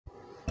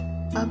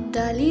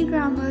Abdali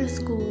Grammar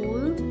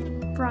School,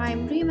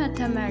 Primary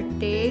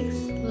Mathematics,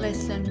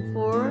 Lesson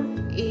 4,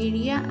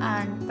 Area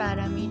and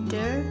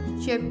Parameter,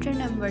 Chapter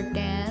number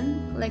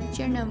 10,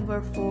 Lecture number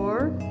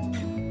 4.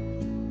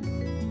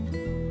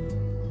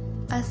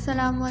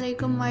 Assalamu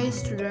alaikum my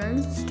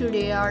students.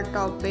 Today our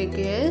topic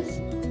is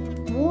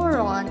more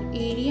on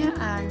area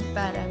and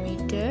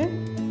parameter.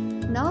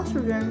 Now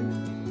students,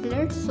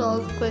 let's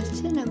solve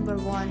question number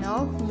 1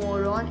 of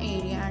more on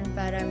area and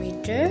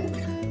parameter.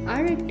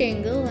 A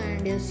rectangle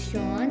land is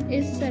shown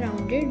is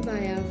surrounded by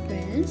a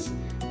fence.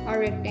 A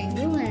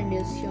rectangle land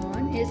is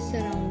shown is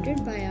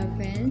surrounded by a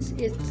fence.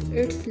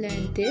 Its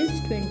length is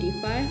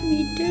 25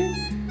 meter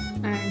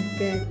and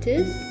breadth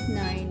is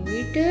 9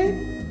 meter.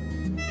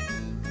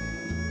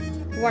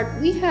 What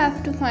we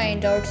have to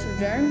find out,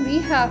 students? We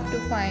have to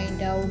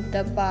find out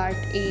the part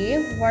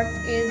A. What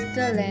is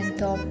the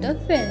length of the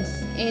fence?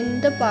 In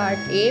the part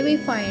A, we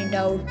find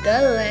out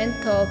the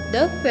length of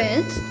the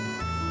fence.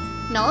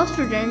 Now,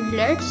 students,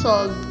 let's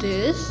solve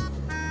this.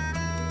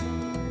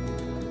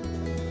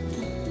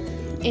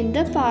 In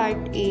the part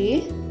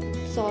A,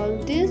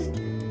 solve this.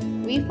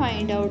 We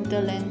find out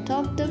the length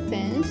of the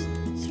fence.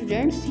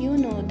 Students, you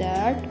know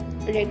that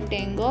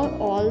rectangle,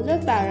 all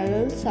the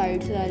parallel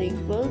sides are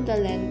equal. The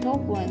length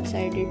of one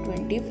side is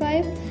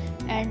 25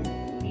 and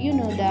you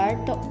know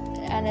that the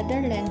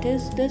another length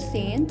is the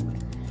same.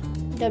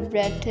 The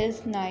breadth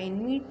is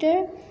 9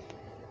 meter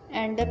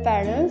and the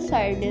parallel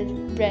side is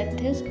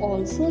breadth is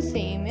also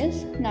same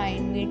is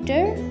 9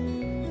 meter.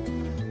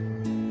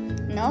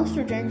 Now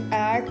students,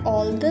 add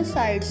all the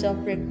sides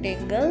of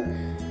rectangle.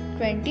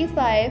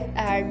 25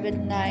 add with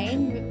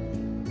 9,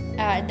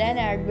 then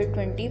add with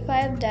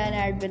 25, then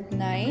add with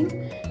 9.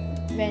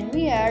 When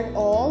we add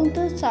all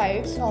the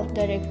sides of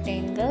the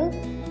rectangle,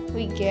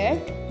 we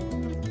get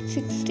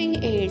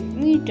 68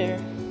 meter.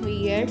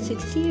 We get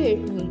 68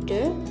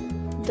 meter.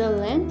 The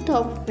length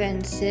of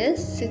fence is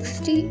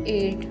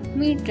 68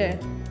 meter.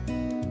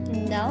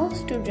 Now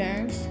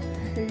students,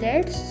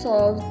 let's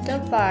solve the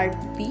part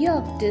B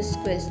of this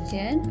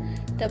question.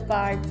 The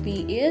part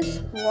B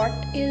is what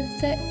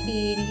is the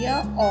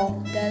area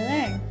of the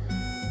land?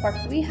 What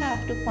we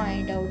have to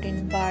find out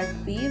in part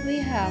B, we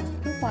have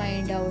to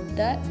find out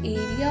the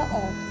area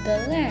of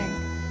the land.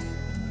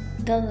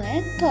 The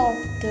length of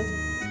the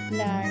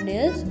land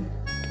is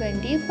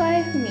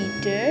 25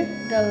 meter.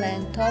 The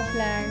length of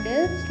land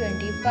is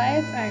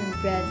 25 and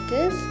breadth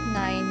is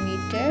 9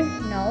 meter.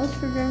 Now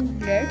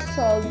students, let's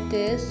solve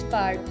this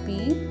part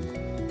B.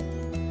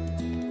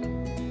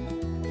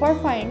 For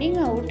finding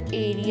out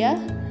area,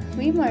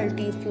 we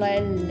multiply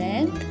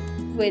length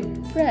with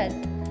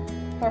breadth.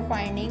 For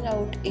finding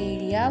out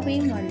area, we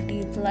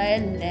multiply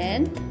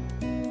length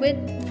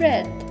with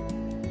breadth.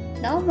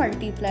 Now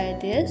multiply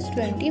this.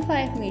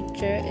 25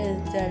 meter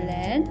is the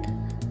length.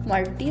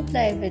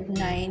 Multiply with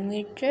 9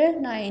 meter.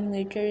 9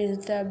 meter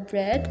is the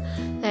breadth.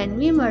 And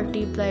we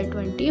multiply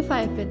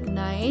 25 with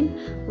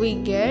 9. We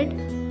get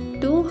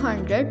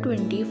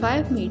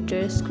 225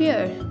 meters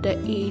square. The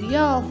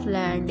area of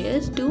land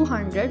is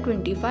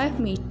 225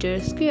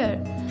 meters square.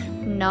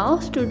 Now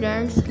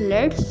students,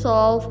 let's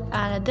solve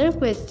another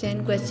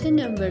question. Question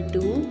number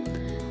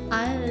 2.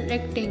 A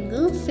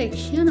rectangle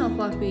section of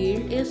a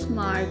field is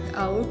marked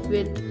out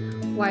with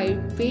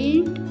white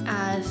paint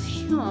as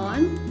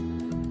shown.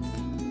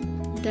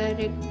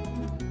 The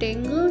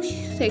rectangle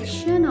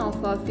section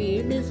of a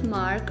field is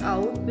marked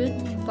out with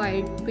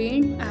white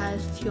paint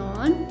as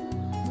shown.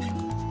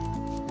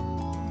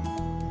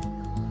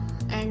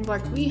 And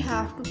what we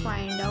have to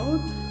find out?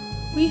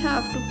 We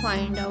have to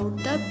find out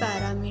the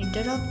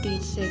parameter of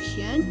this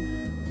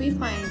section. We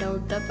find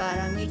out the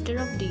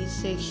parameter of this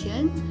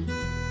section.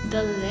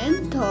 The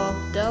length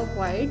of the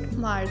white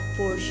marked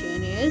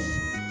portion is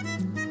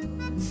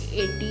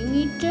 80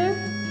 meter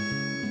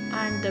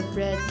and the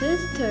breadth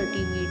is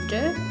 30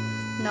 meter.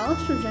 Now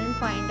students,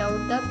 find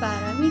out the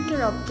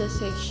parameter of the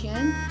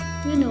section.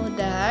 You know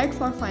that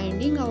for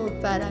finding out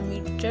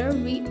parameter,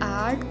 we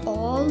add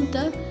all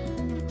the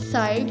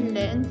side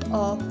length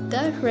of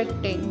the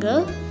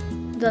rectangle.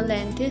 The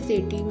length is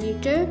 80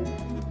 meter.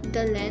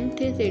 The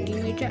length is 80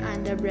 meter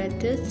and the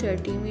breadth is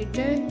 30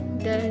 meter.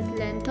 The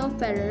length of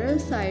parallel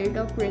side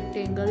of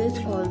rectangle is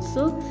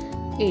also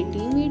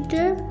 80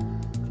 meter.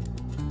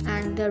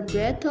 And the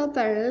breadth of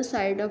parallel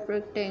side of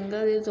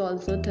rectangle is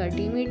also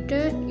 30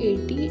 meter.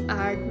 80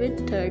 add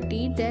with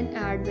 30, then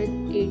add with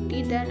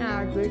 80, then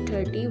add with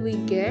 30. We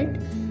get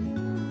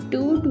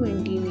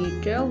 220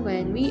 meter.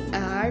 When we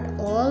add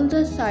all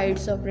the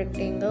sides of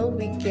rectangle,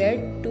 we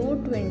get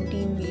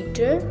 220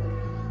 meter.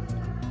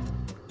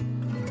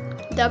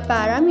 The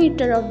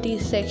parameter of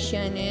this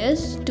section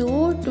is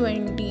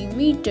 220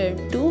 meter.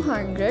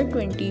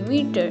 220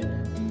 meter.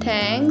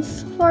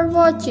 Thanks for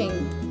watching.